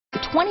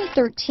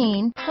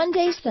2013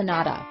 Hyundai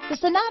Sonata. The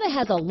Sonata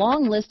has a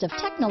long list of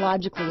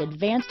technologically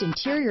advanced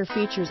interior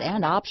features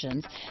and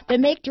options that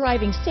make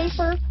driving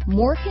safer,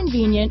 more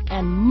convenient,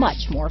 and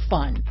much more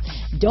fun.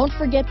 Don't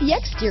forget the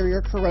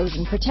exterior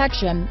corrosion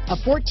protection, a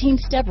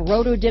 14-step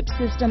roto-dip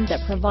system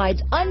that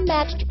provides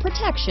unmatched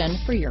protection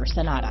for your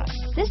Sonata.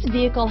 This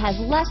vehicle has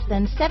less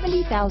than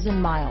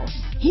 70,000 miles.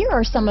 Here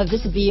are some of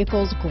this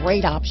vehicle's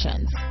great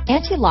options: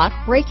 anti-lock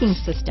braking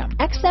system,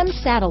 XM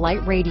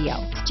satellite radio,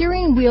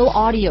 steering wheel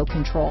audio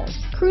controls,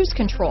 cruise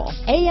control,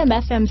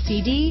 AM/FM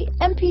CD,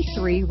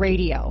 MP3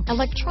 radio,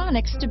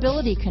 electronic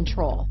stability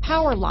control,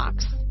 power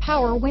locks,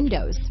 power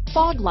windows,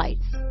 fog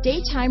lights,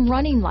 daytime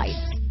running lights,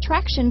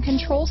 traction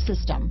control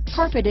system,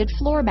 carpeted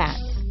floor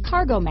mats,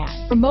 cargo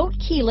mat, remote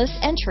keyless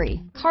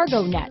entry,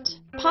 cargo net,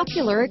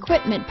 popular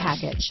equipment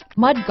package,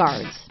 mud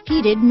guards,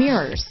 heated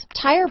mirrors,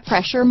 tire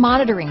pressure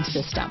monitoring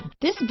system.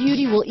 This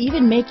beauty will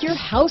even make your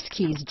house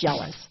keys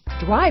jealous.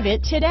 Drive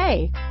it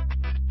today.